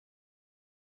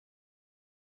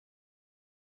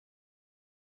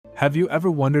Have you ever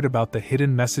wondered about the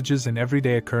hidden messages in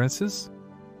everyday occurrences?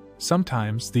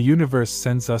 Sometimes the universe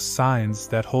sends us signs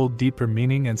that hold deeper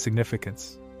meaning and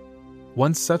significance.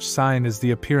 One such sign is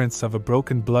the appearance of a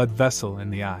broken blood vessel in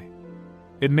the eye.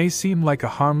 It may seem like a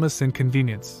harmless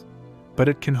inconvenience, but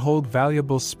it can hold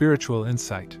valuable spiritual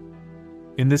insight.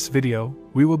 In this video,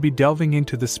 we will be delving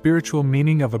into the spiritual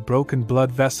meaning of a broken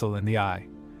blood vessel in the eye,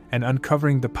 and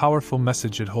uncovering the powerful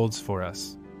message it holds for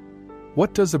us.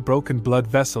 What does a broken blood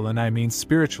vessel in the eye mean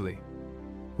spiritually?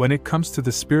 When it comes to the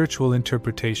spiritual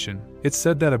interpretation, it's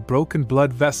said that a broken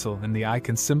blood vessel in the eye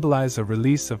can symbolize a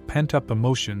release of pent-up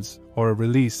emotions or a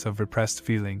release of repressed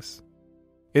feelings.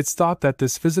 It's thought that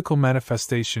this physical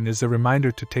manifestation is a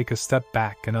reminder to take a step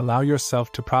back and allow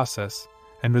yourself to process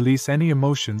and release any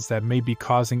emotions that may be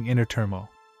causing inner turmoil.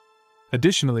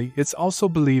 Additionally, it's also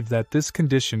believed that this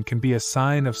condition can be a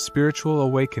sign of spiritual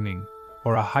awakening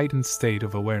or a heightened state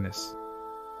of awareness.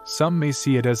 Some may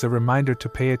see it as a reminder to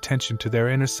pay attention to their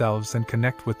inner selves and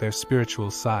connect with their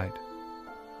spiritual side.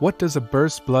 What does a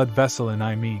burst blood vessel in the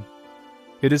eye mean?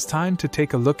 It is time to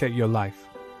take a look at your life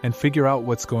and figure out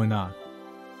what's going on.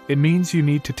 It means you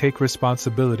need to take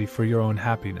responsibility for your own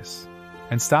happiness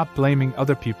and stop blaming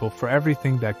other people for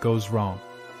everything that goes wrong.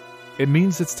 It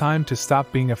means it's time to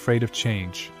stop being afraid of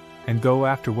change and go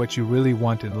after what you really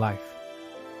want in life.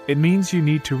 It means you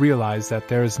need to realize that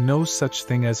there is no such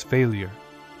thing as failure,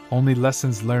 only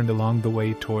lessons learned along the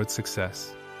way towards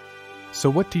success. So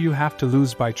what do you have to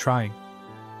lose by trying?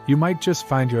 You might just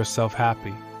find yourself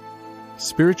happy.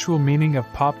 Spiritual meaning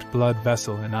of popped blood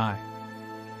vessel in eye.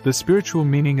 The spiritual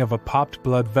meaning of a popped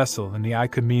blood vessel in the eye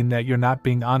could mean that you're not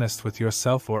being honest with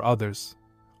yourself or others,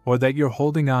 or that you're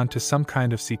holding on to some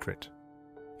kind of secret.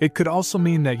 It could also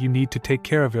mean that you need to take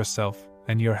care of yourself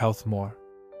and your health more.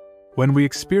 When we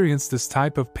experience this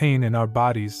type of pain in our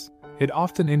bodies, it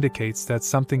often indicates that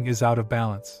something is out of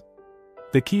balance.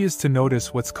 The key is to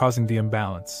notice what's causing the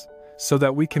imbalance, so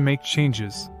that we can make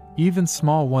changes, even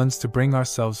small ones, to bring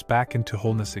ourselves back into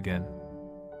wholeness again.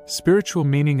 Spiritual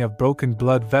meaning of broken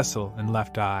blood vessel in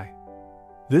left eye.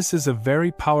 This is a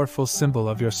very powerful symbol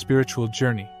of your spiritual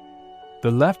journey. The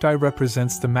left eye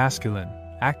represents the masculine,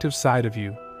 active side of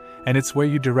you, and it's where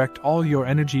you direct all your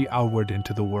energy outward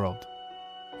into the world.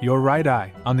 Your right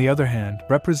eye, on the other hand,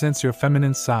 represents your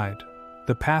feminine side,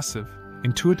 the passive,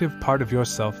 intuitive part of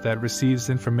yourself that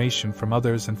receives information from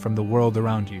others and from the world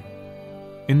around you.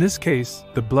 In this case,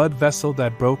 the blood vessel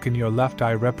that broke in your left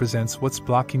eye represents what's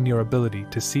blocking your ability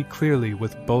to see clearly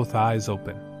with both eyes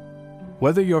open.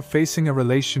 Whether you're facing a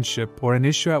relationship or an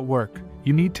issue at work,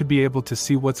 you need to be able to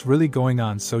see what's really going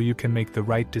on so you can make the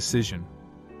right decision.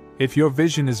 If your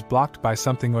vision is blocked by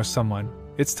something or someone,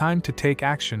 it's time to take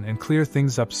action and clear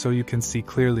things up so you can see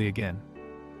clearly again.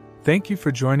 Thank you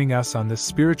for joining us on this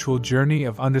spiritual journey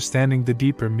of understanding the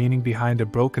deeper meaning behind a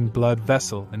broken blood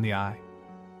vessel in the eye.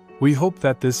 We hope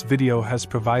that this video has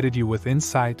provided you with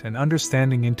insight and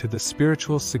understanding into the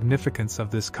spiritual significance of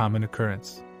this common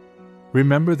occurrence.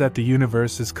 Remember that the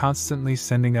universe is constantly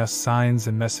sending us signs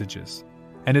and messages,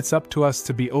 and it's up to us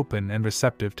to be open and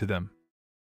receptive to them.